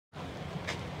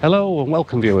Hello and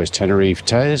welcome viewers, Tenerife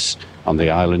Tez on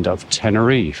the island of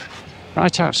Tenerife,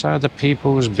 right outside the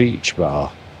People's Beach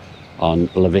Bar on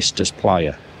La Vista's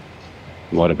Playa.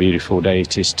 What a beautiful day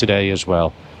it is today as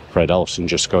well. Fred Olsen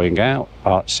just going out,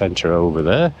 art centre over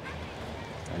there.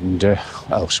 And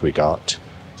what else we got?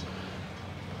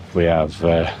 We have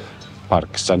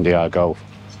Park Santiago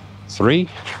 3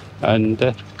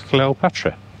 and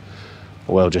Cleopatra.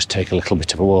 We'll just take a little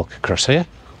bit of a walk across here.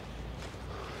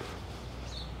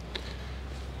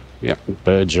 Yep,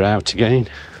 birds are out again.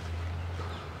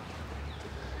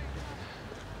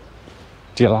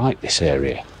 Do you like this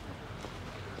area?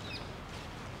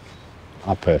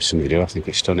 I personally do. I think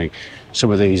it's stunning.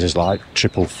 Some of these is like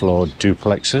triple floored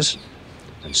duplexes,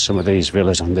 and some of these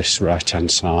villas on this right hand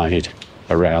side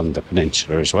around the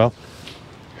peninsula as well,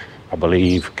 I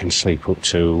believe can sleep up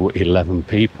to 11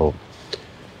 people.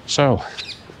 So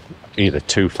either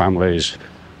two families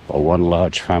or one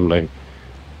large family.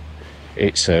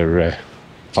 It's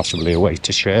possibly a way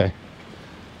to share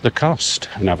the cost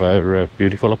and have a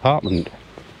beautiful apartment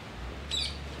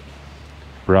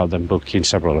rather than booking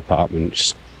several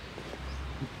apartments.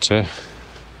 But,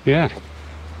 yeah,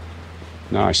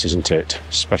 nice, isn't it?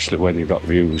 Especially when you've got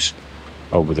views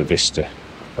over the vista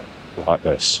like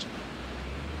this.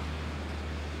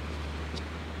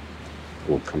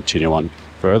 We'll continue on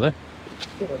further.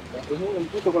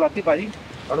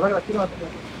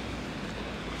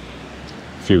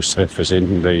 Few surfers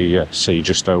in the sea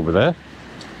just over there.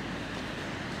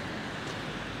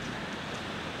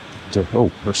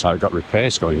 Oh, looks like we've got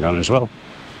repairs going on as well.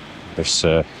 This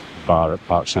bar at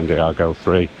Park Santiago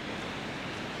 3.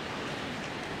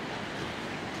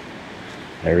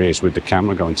 There he is with the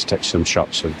camera, going to take some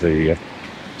shots of the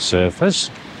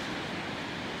surfers.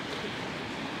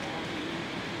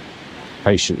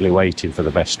 Patiently waiting for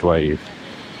the best wave.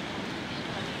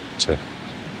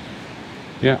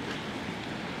 Yeah.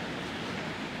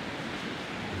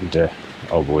 And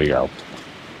over we go.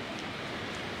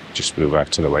 Just move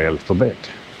out of the way a little bit.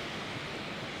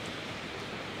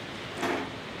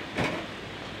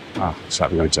 Looks like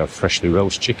we're going to have freshly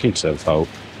roast chicken served out.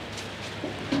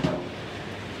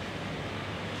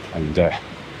 And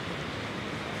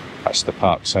that's the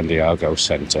Park Santiago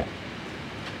Centre.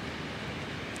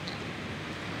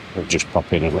 We'll just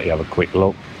pop in and let you have a quick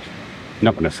look.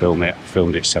 Not going to film it. I've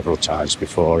filmed it several times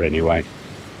before anyway.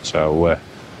 So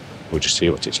we'll just see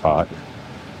what it's like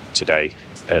today,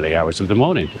 early hours of the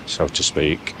morning, so to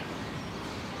speak.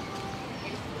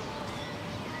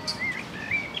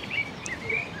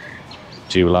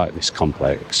 Do you like this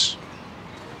complex?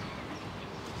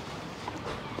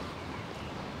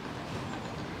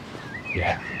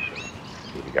 Yeah,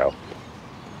 here we go.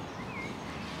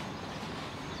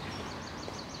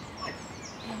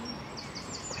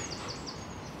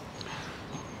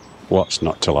 What's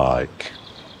not to like?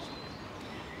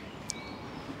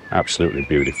 Absolutely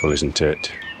beautiful, isn't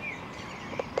it?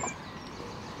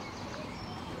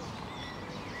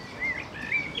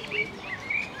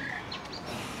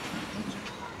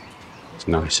 It's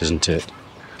nice, isn't it?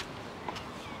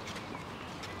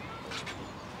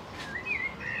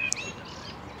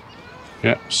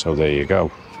 Yeah, so there you go.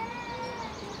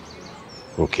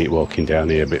 We'll keep walking down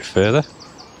here a bit further.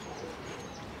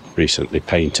 Recently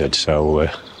painted, so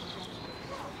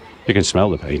you can smell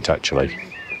the paint actually.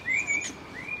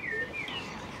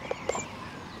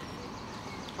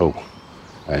 Oh,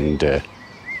 and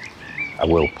I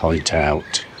will point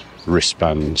out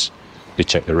wristbands. You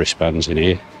check the wristbands in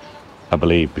here. I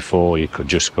believe before you could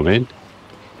just come in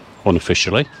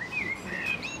unofficially,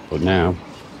 but now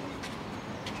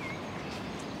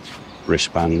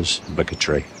wristbands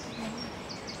obligatory.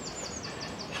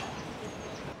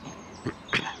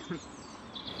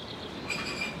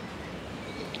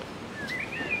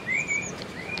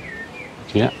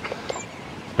 Yeah.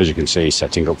 As you can see,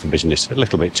 setting up for business a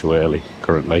little bit too early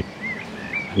currently.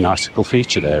 A nice little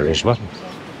feature there as well.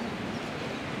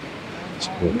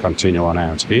 So we'll continue on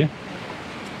out here.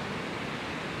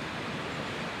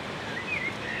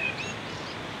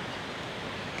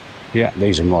 Yeah,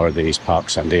 these are more of these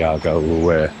Park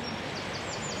Santiago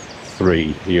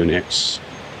 3 units,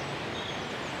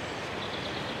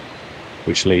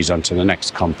 which leads on to the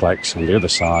next complex on the other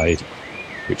side,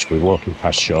 which we're walking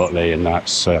past shortly, and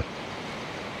that's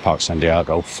Park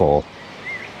Santiago 4.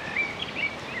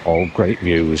 All great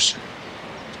views.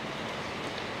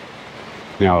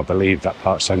 Now I believe that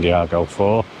Park Santiago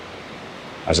 4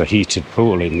 has a heated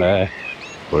pool in there,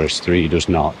 whereas 3 does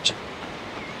not.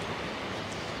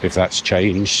 If that's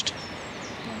changed,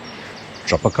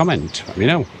 drop a comment, let me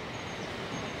know.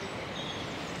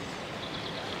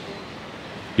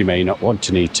 You may not want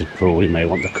an heated pool, you may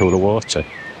want the cooler water.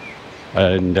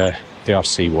 and they are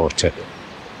seawater.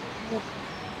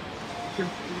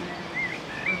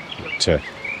 But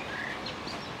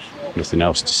nothing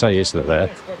else to say, is there?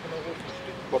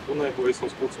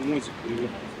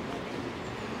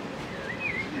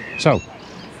 So,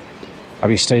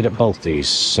 have you stayed at both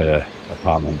these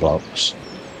apartment blocks?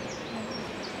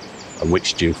 And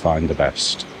which do you find the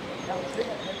best?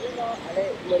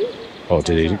 Or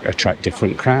did it attract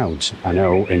different crowds? I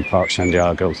know in Park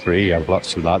Santiago 3 you have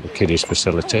lots of like the kiddies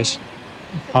facilities.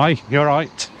 Hi, you're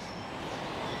right.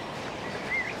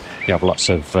 You have lots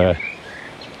of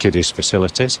kiddies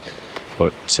facilities,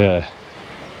 but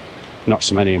not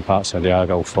so many in Park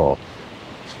Santiago 4.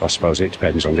 I suppose it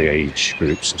depends on the age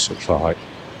groups and such like.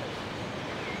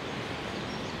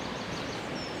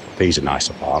 These are nice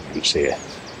apartments here.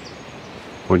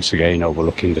 Once again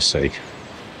overlooking the sea.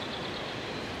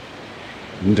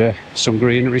 And some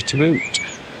greenery to boot.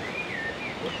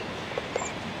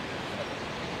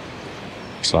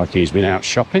 Looks like he's been out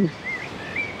shopping.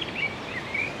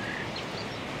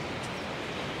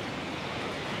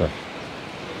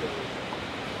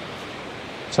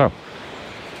 So,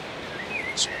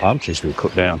 some palm trees been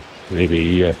cut down.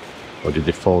 Maybe, or did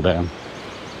they fall down?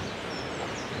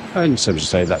 And so to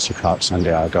say, that's your Park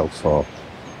Santiago 4.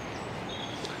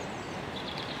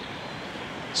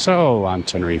 So, I'm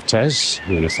Tenerife Tez.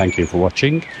 I'm going to thank you for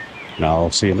watching, and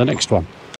I'll see you in the next one.